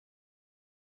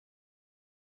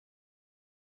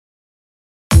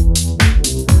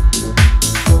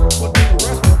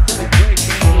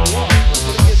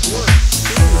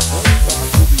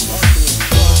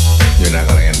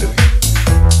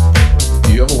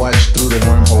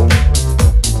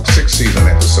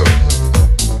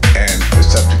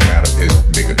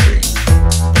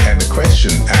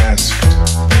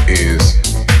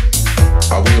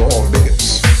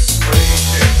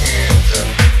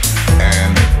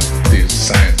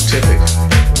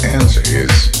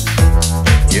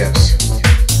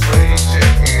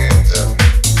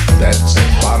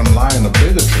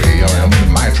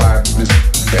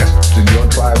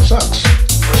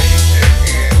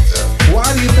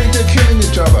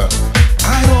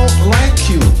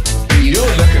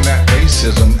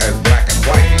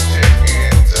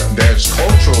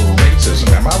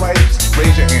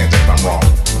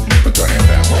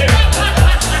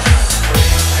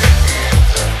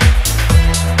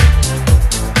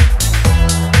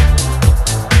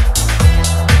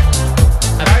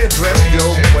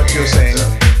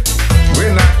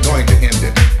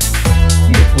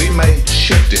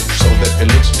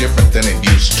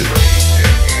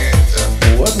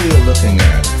What we're looking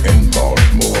at in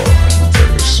Baltimore,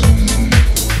 Ferguson,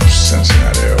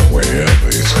 Cincinnati, or wherever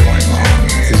it's going on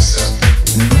is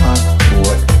not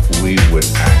what we would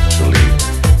actually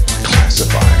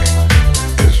classify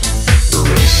as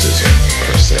racism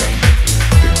per se,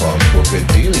 because what we're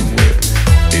dealing with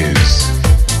is,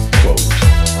 quote,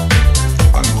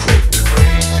 unquote,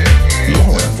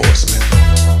 law enforcement.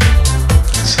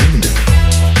 It's something different.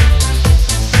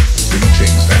 We can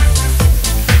change that.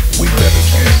 We better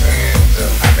change that.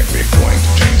 I think we're going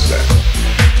to change that.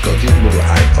 Because these little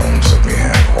iPhones that we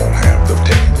have all have of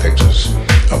taking pictures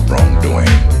of wrongdoing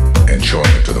and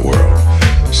showing it to the world,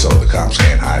 so the cops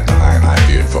can't hide behind "I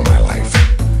feared for my life."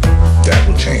 That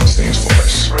will change things for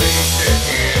us.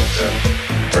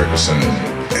 Ferguson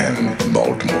and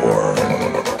Baltimore,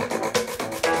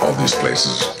 all these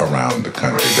places around the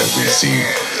country that we see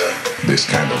this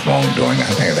kind of wrongdoing,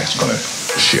 I think that's going to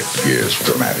shift gears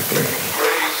dramatically.